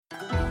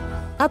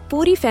अब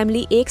पूरी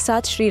फैमिली एक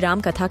साथ श्री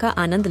राम कथा का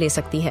आनंद ले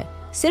सकती है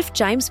सिर्फ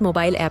चाइम्स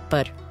मोबाइल ऐप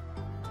पर।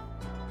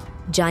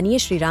 जानिए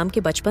श्री राम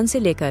के बचपन से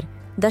लेकर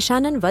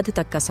दशानन वध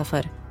तक का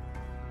सफर।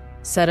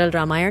 सरल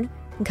रामायण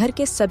घर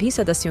के सभी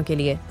सदस्यों के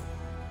लिए।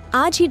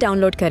 आज ही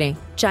डाउनलोड करें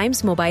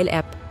चाइम्स मोबाइल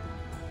ऐप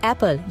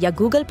एप्पल या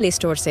गूगल प्ले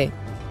स्टोर से।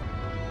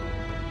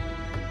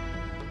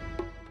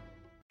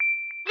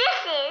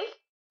 This is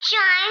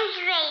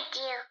Chimes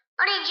Radio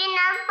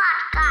original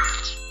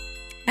podcast.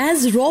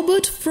 As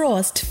Robert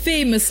Frost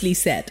famously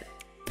said,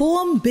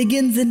 poem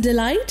begins in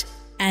delight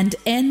and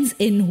ends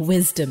in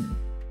wisdom.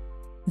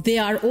 They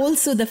are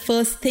also the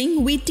first thing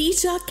we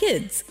teach our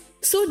kids.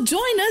 So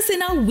join us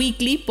in our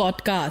weekly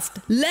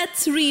podcast,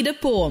 Let's Read a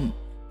Poem,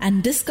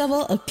 and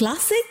discover a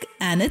classic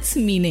and its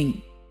meaning.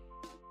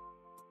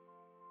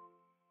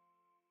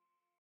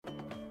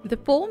 The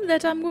poem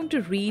that I'm going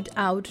to read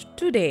out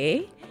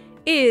today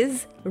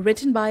is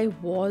written by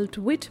Walt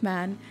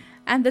Whitman,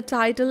 and the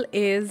title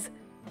is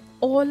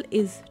All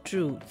is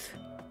Truth.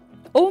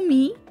 O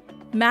me,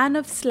 man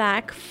of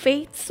slack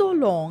faith so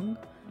long,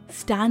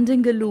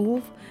 standing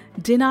aloof,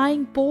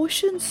 denying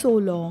portion so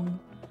long,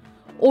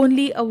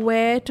 only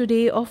aware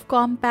today of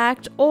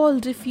compact all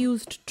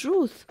diffused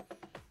truth,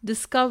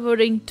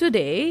 discovering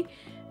today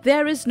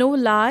there is no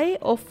lie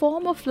or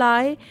form of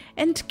lie,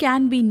 and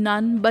can be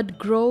none, but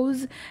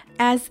grows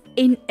as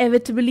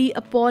inevitably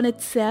upon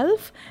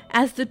itself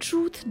as the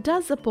truth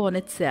does upon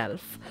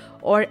itself,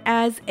 or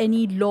as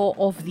any law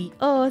of the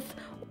earth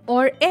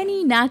or any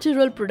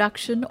natural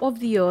production of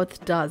the earth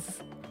does.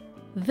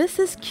 This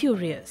is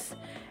curious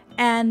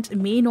and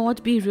may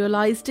not be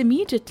realized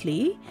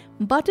immediately,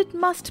 but it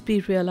must be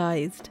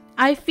realized.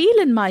 I feel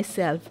in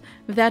myself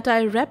that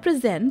I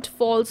represent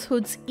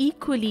falsehoods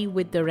equally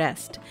with the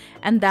rest,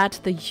 and that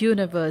the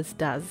universe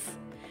does.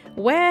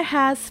 Where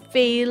has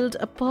failed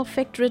a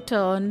perfect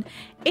return,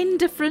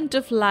 indifferent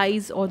of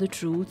lies or the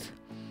truth?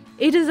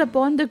 It is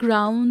upon the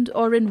ground,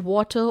 or in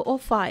water or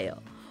fire,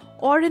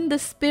 or in the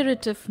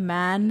spirit of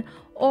man,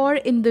 or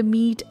in the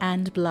meat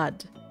and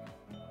blood.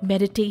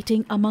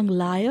 Meditating among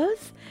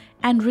liars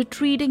and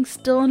retreating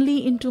sternly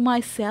into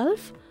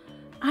myself,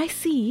 I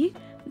see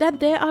that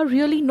there are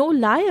really no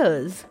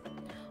liars,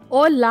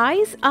 or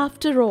lies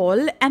after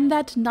all, and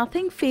that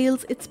nothing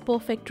fails its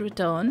perfect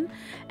return,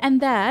 and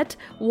that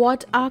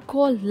what are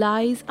called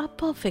lies are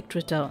perfect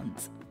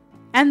returns,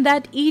 and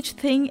that each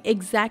thing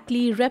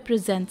exactly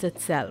represents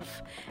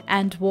itself,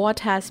 and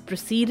what has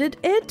preceded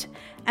it,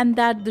 and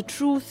that the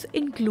truth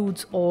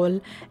includes all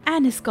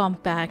and is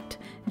compact,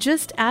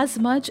 just as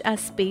much as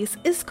space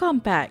is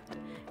compact,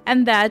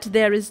 and that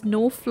there is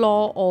no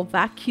flaw or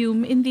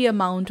vacuum in the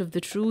amount of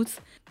the truth,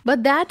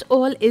 but that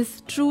all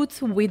is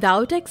truth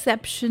without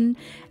exception,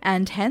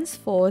 and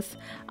henceforth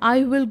I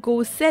will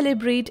go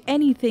celebrate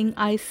anything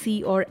I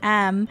see or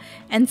am,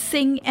 and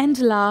sing and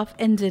laugh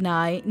and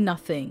deny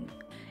nothing.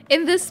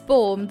 In this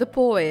poem, the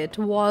poet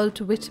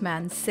Walt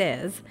Whitman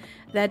says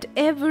that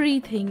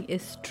everything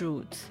is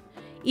truth.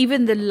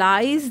 Even the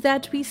lies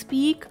that we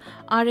speak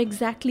are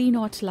exactly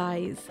not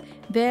lies.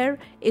 There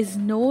is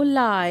no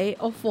lie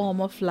or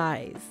form of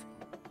lies,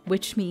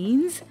 which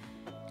means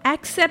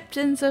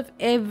acceptance of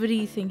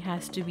everything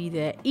has to be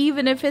there,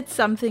 even if it's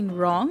something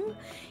wrong.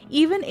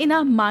 Even in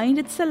our mind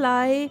it's a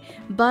lie,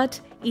 but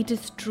it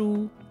is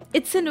true.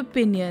 It's an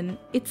opinion,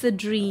 it's a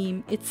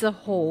dream, it's a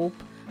hope.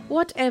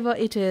 Whatever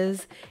it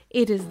is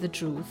the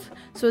truth.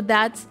 So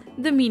that's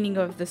the meaning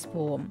of this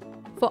poem.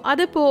 For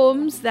other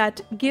poems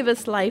that give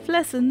us life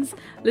lessons,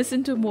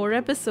 listen to more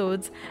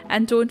episodes,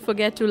 and don't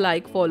forget to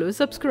like, follow,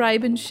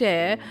 subscribe and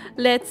share.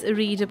 Let's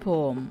read a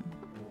poem.